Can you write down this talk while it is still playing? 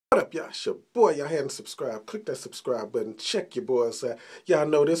What up, y'all? It's your boy. Y'all hadn't subscribed. Click that subscribe button. Check your boys out. Y'all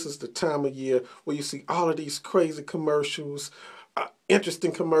know this is the time of year where you see all of these crazy commercials,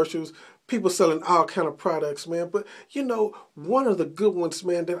 interesting commercials, people selling all kind of products, man. But, you know, one of the good ones,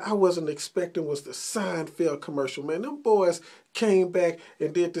 man, that I wasn't expecting was the Seinfeld commercial, man. Them boys came back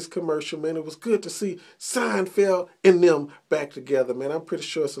and did this commercial, man. It was good to see Seinfeld and them back together, man. I'm pretty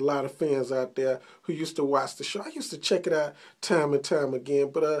sure it's a lot of fans out there who used to watch the show. I used to check it out time and time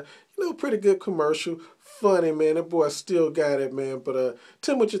again, but you know, pretty good commercial. Funny, man. That boy still got it, man. But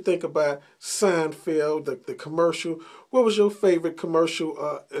tell me what you think about Seinfeld, the commercial. What was your favorite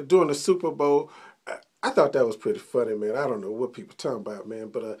commercial during the Super Bowl? I thought that was pretty funny, man. I don't know what people talking about, man.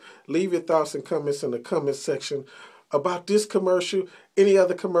 But leave your thoughts and comments in the comment section about this commercial, any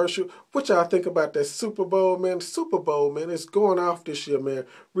other commercial. What y'all think about that Super Bowl, man? The Super Bowl, man, it's going off this year, man.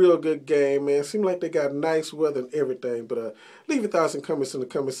 Real good game, man. Seems like they got nice weather and everything. But leave your thoughts and comments in the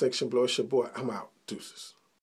comment section below. It's your boy. I'm out. Deuces.